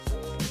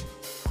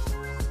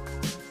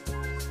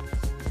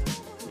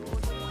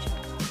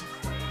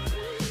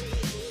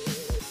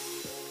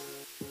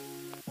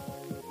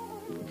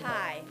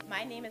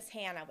name is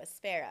Hannah with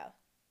Sparrow.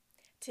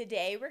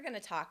 Today we're going to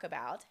talk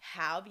about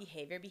how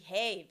behavior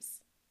behaves.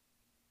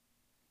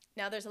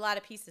 Now there's a lot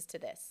of pieces to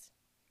this,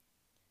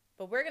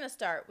 but we're going to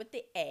start with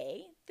the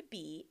A, the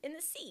B, and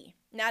the C.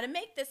 Now to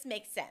make this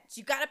make sense,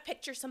 you got to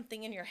picture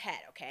something in your head,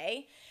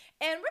 okay?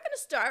 And we're going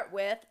to start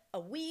with a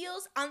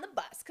wheels on the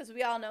bus, because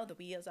we all know the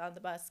wheels on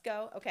the bus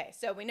go. Okay,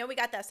 so we know we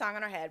got that song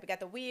in our head. We got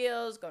the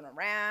wheels going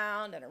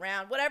around and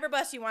around, whatever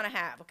bus you want to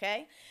have,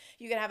 okay?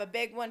 You can have a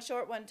big one,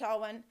 short one,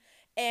 tall one,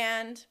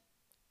 and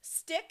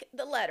stick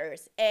the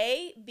letters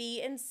A,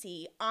 B, and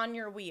C on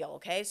your wheel,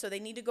 okay? So they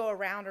need to go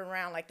around and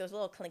around like those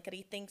little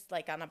clinkety things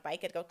like on a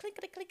bike. It'd go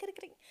clinkety, clinkety,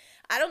 clink.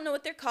 I don't know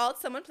what they're called.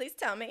 Someone please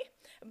tell me.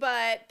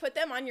 But put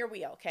them on your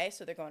wheel, okay?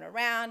 So they're going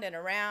around and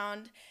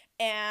around.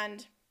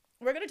 And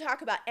we're going to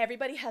talk about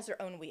everybody has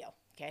their own wheel,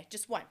 okay?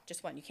 Just one.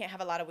 You can't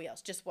have a lot of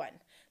wheels. Just one.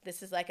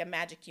 This is like a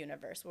magic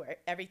universe where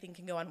everything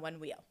can go on one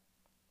wheel.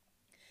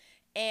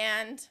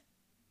 And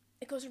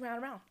it goes around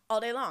and around all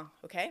day long,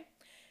 okay?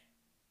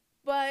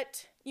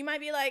 But you might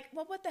be like,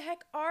 well, what the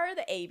heck are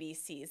the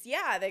ABCs?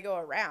 Yeah, they go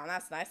around.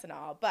 That's nice and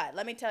all. But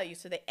let me tell you,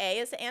 so the A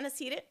is the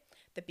antecedent,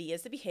 the B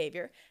is the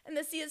behavior, and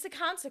the C is the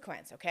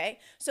consequence, okay?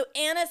 So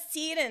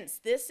antecedents,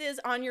 this is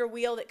on your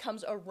wheel that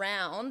comes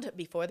around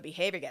before the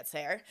behavior gets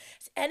there.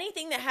 It's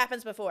anything that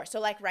happens before.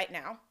 So like right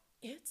now,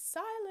 it's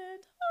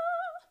silent.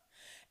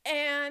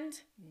 And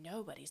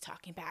nobody's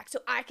talking back,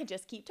 so I can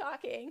just keep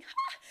talking.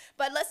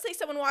 But let's say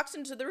someone walks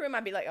into the room,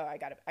 I'd be like, oh, I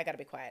gotta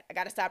be quiet. I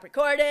gotta stop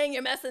recording.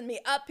 You're messing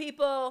me up,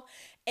 people.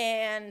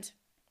 And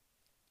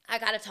I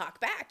gotta talk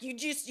back.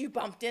 You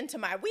bumped into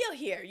my wheel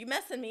here. You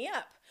messing me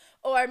up.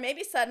 Or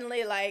maybe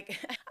suddenly, like,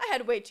 I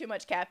had way too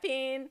much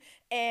caffeine,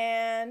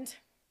 and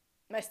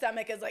my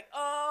stomach is like,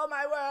 oh,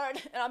 my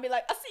word. And I'll be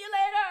like, I'll see you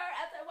later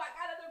as I walk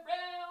out of the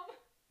room.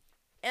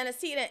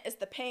 Antecedent is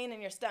the pain in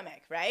your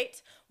stomach,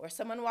 right? Or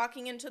someone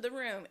walking into the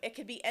room. It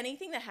could be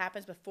anything that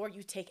happens before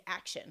you take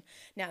action.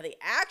 Now, the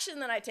action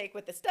that I take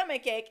with the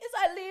stomach ache is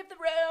I leave the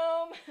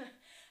room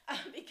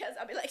because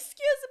I'll be like,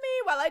 excuse me,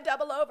 while I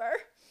double over.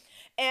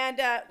 And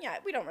yeah,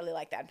 we don't really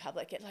like that in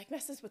public. It like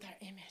messes with our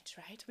image,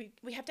 right?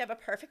 We have to have a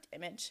perfect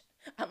image.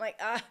 I'm like,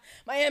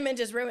 my image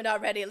is ruined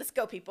already. Let's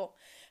go, people.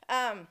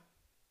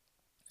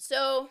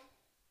 So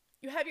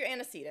you have your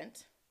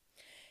antecedent.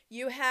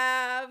 You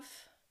have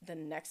the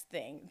next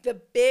thing, the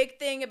big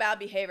thing about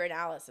behavior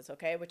analysis,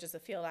 okay, which is the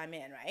field I'm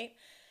in, right?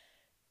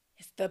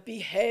 It's the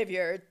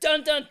behavior.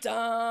 Dun, dun,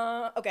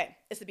 dun. Okay,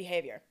 it's the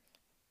behavior.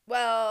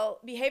 Well,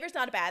 behavior's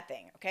not a bad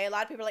thing, okay? A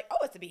lot of people are like,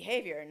 oh, it's a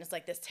behavior, and it's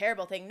like this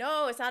terrible thing.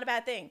 No, it's not a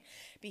bad thing.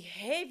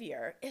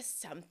 Behavior is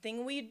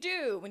something we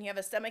do. When you have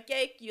a stomach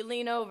ache, you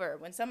lean over.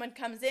 When someone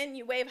comes in,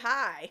 you wave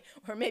hi,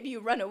 or maybe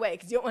you run away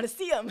because you don't want to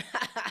see them.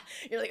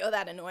 You're like, oh,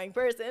 that annoying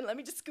person. Let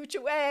me just scooch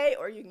away,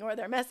 or you ignore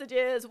their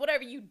messages,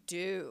 whatever you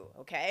do,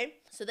 okay?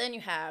 So then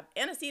you have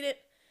antecedent,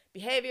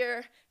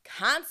 behavior,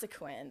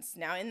 consequence.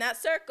 Now, in that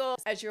circle,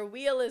 as your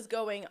wheel is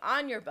going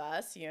on your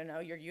bus, you know,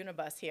 your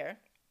unibus here,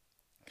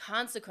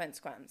 consequence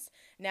comes.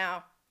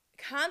 Now,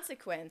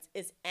 consequence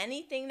is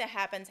anything that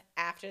happens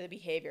after the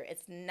behavior.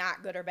 It's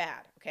not good or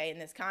bad, okay, in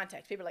this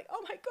context. People are like,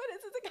 oh my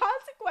goodness, it's a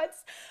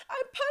consequence.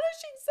 I'm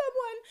punishing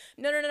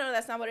someone. No,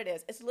 that's not what it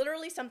is. It's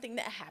literally something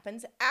that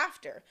happens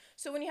after.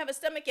 So when you have a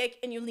stomach ache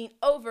and you lean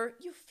over,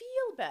 you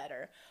feel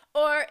better.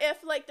 Or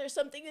if like there's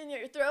something in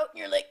your throat and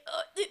you're like,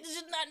 oh,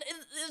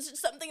 it's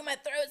just something in my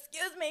throat,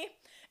 excuse me.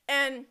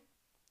 And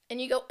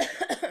you go,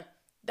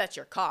 that's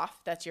your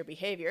cough. That's your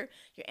behavior.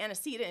 Your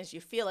antecedent is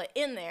you feel it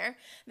in there.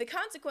 The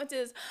consequence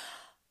is,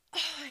 oh,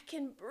 I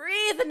can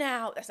breathe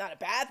now. That's not a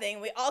bad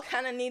thing. We all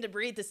kind of need to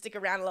breathe to stick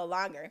around a little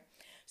longer.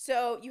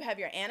 So you have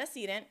your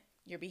antecedent,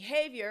 your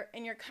behavior,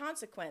 and your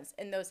consequence.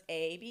 And those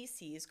A, B,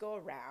 C's go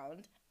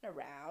around and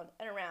around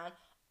and around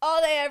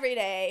all day, every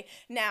day.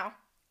 Now,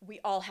 we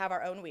all have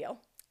our own wheel.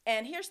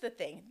 And here's the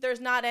thing,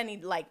 there's not any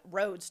like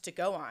roads to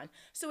go on.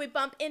 So we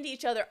bump into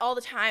each other all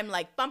the time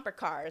like bumper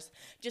cars,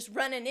 just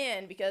running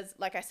in because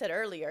like I said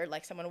earlier,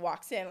 like someone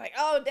walks in like,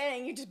 oh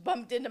dang, you just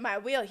bumped into my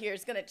wheel here,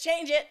 it's gonna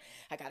change it.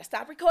 I gotta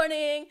stop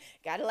recording,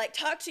 gotta like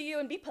talk to you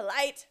and be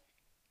polite.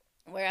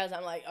 Whereas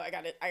I'm like, oh,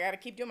 I gotta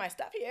keep doing my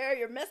stuff here,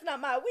 you're messing up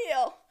my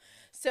wheel.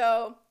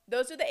 So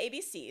those are the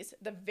ABCs,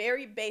 the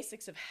very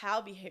basics of how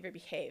behavior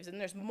behaves.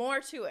 And there's more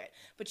to it,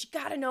 but you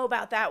gotta know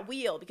about that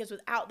wheel because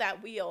without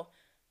that wheel,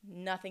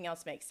 nothing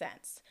else makes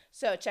sense.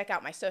 So check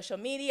out my social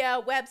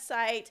media,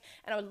 website,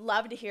 and I would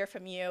love to hear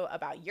from you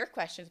about your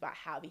questions about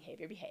how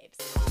behavior behaves.